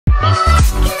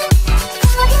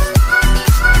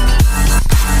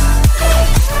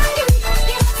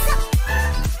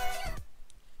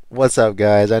What's up,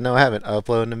 guys? I know I haven't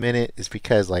uploaded in a minute. It's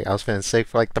because I was feeling sick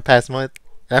for the past month,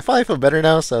 and I finally feel better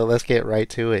now. So let's get right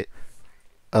to it.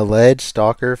 Alleged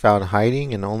stalker found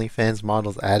hiding in OnlyFans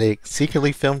model's attic,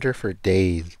 secretly filmed her for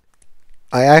days.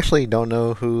 I actually don't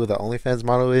know who the OnlyFans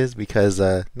model is because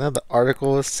none of the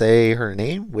articles say her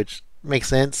name, which makes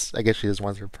sense. I guess she just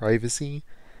wants her privacy.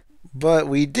 But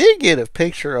we did get a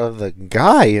picture of the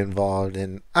guy involved,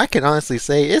 and I can honestly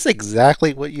say it's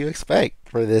exactly what you expect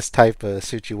for this type of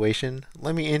situation.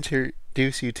 Let me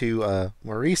introduce you to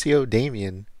Mauricio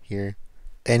Damien here.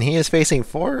 And he is facing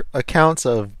 4 accounts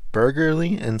of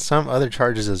burglary and some other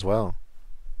charges as well.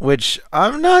 Which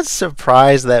I'm not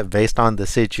surprised that based on the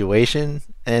situation.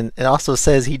 And it also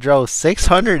says he drove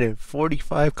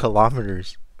 645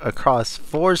 kilometers across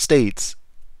 4 states.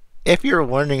 If you're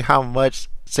wondering how much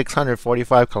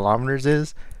 645 kilometers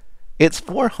is, it's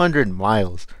 400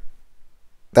 miles.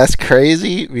 That's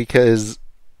crazy because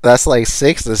that's like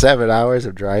 6 to 7 hours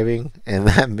of driving, and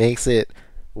that makes it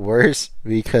worse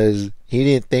because he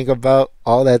didn't think about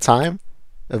all that time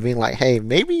of being like, hey,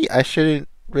 maybe I shouldn't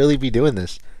really be doing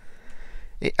this.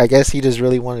 I guess he just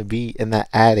really wanted to be in that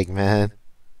attic, man.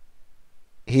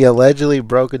 He allegedly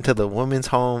broke into the woman's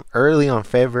home early on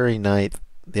February 9th.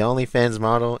 The OnlyFans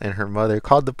model and her mother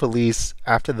called the police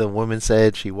after the woman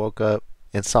said she woke up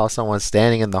and saw someone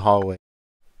standing in the hallway.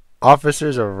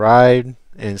 Officers arrived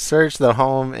and searched the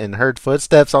home and heard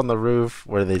footsteps on the roof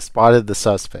where they spotted the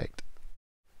suspect.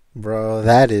 Bro,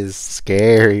 that is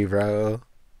scary, bro.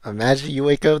 Imagine you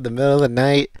wake up in the middle of the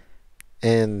night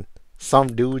and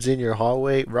some dude's in your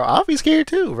hallway. Bro, I'll be scared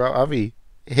too, bro. I'll be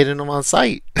hitting them on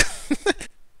sight.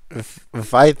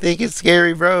 if I think it's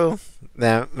scary, bro,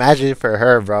 now imagine for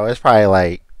her, bro. It's probably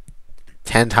like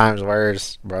 10 times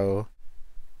worse, bro.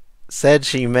 Said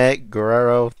she met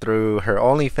Guerrero through her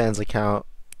OnlyFans account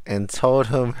and told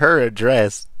him her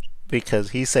address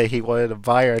because he said he wanted to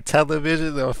buy her a television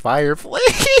and a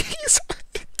fireplace.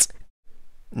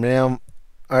 Ma'am,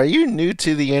 are you new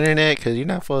to the internet? Because you're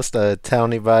not supposed to tell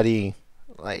anybody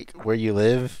where you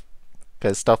live,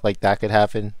 because stuff like that could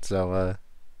happen. So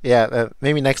yeah,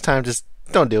 maybe next time just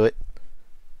don't do it.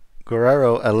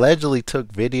 Guerrero allegedly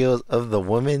took videos of the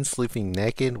woman sleeping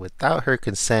naked without her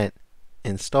consent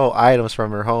and stole items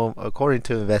from her home, according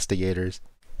to investigators,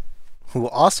 who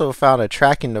also found a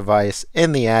tracking device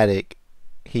in the attic.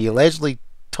 He allegedly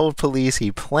told police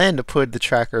he planned to put the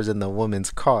trackers in the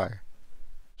woman's car.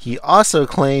 He also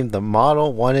claimed the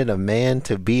model wanted a man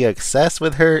to be obsessed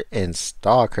with her and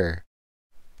stalk her.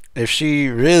 If she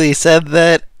really said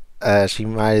that, she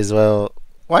might as well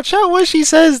watch out what she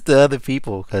says to other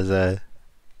people, because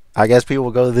I guess people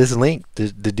will go to this link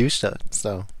to do stuff.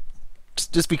 So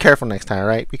just be careful next time,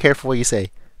 alright? Be careful what you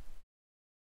say.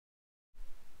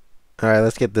 Alright,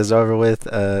 let's get this over with.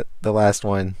 The last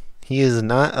one. He is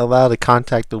not allowed to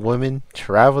contact the woman,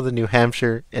 travel to New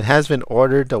Hampshire, and has been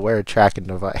ordered to wear a tracking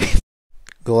device.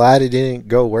 Glad it didn't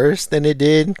go worse than it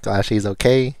did. Glad she's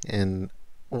okay. And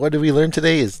what did we learn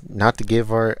today is not to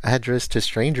give our address to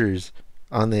strangers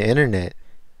on the internet.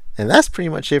 And that's pretty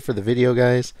much it for the video,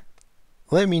 guys.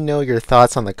 Let me know your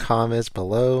thoughts on the comments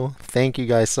below. Thank you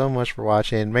guys so much for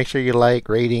watching. Make sure you like,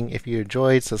 rating if you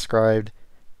enjoyed, subscribed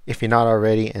if you're not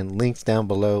already, and links down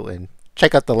below. And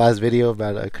check out the last video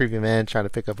about a creepy man trying to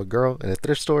pick up a girl in a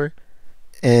thrift store.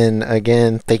 And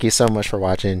again, thank you so much for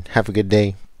watching. Have a good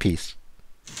day. Peace.